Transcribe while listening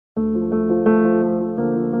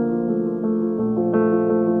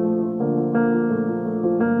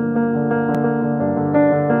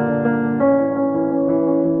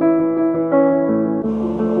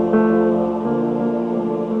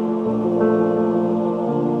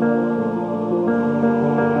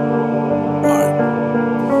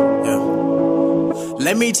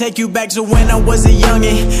me take you back to when I was a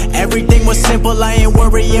youngin'. Everything was simple, I ain't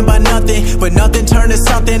worrying about nothing. But nothing turned to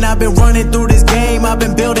something, I've been running through this game. I've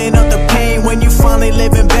been building up the pain. When you finally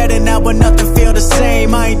living better now, but nothing feel the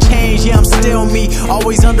same. I ain't changed, yeah, I'm still me.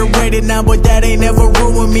 Always underrated now, but that ain't never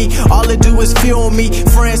ruined me. All it do is fuel me.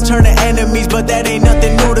 Friends turn to enemies, but that ain't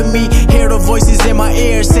nothing new to me. Hear the voices in my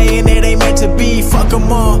ear saying it ain't meant to be. Fuck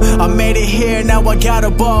them all, I made it here, now I got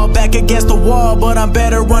a ball. Back against the wall, but I'm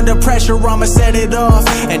better under pressure, I'ma set it off.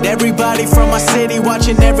 And everybody from my city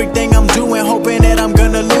watching everything I'm doing, hoping that I'm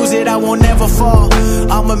gonna lose it, I won't never fall.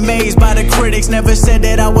 I'm amazed by the critics, never said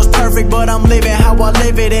that I was perfect, but I'm living how I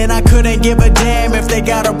live it. And I couldn't give a damn if they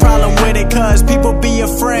got a problem with it, cause people be a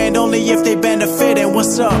friend only if they benefiting.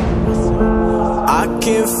 What's up? I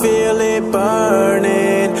can feel it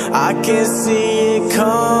burning, I can see it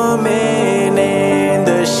coming in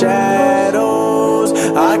the shadows.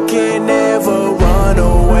 I can never run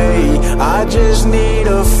away, I just need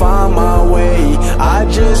to find my way. I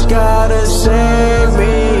just gotta save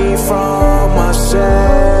me from myself.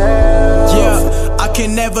 Yeah, I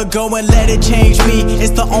can never go and let it change me,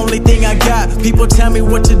 it's the only thing I got. People tell me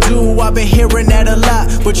what to do, I've been hearing that a lot.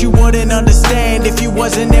 But you wouldn't understand if you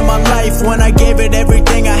wasn't in my life. When I gave it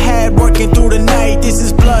everything I had, working through the night. This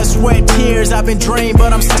is blood, sweat, tears, I've been drained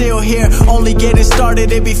but I'm still here. Only getting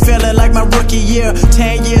started, it be feeling like my rookie year.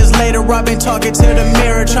 10 years later, I've been talking to the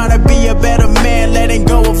mirror, trying to be a better man, letting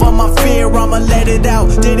go of all my fear. I'ma let it out,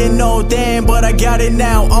 didn't know then, but I got it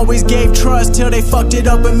now. Always gave trust till they fucked it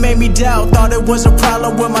up and made me doubt. Thought it was a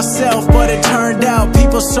problem with myself, but it turned out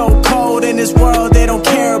people so cold in this world, they don't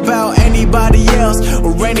care about anybody else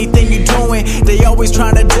or anything you're doing. They always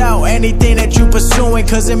trying to doubt anything that you pursuing,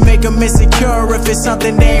 cause it make them insecure if it's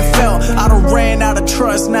something they ain't felt. I done ran out of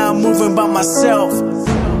trust, now I'm moving by myself.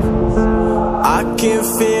 I can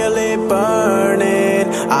feel it burning,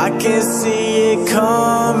 I can see it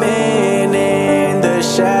coming in the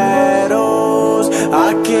shadows.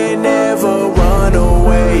 I can never run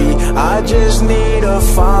away, I just need to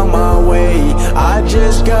find my way. I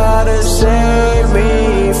just got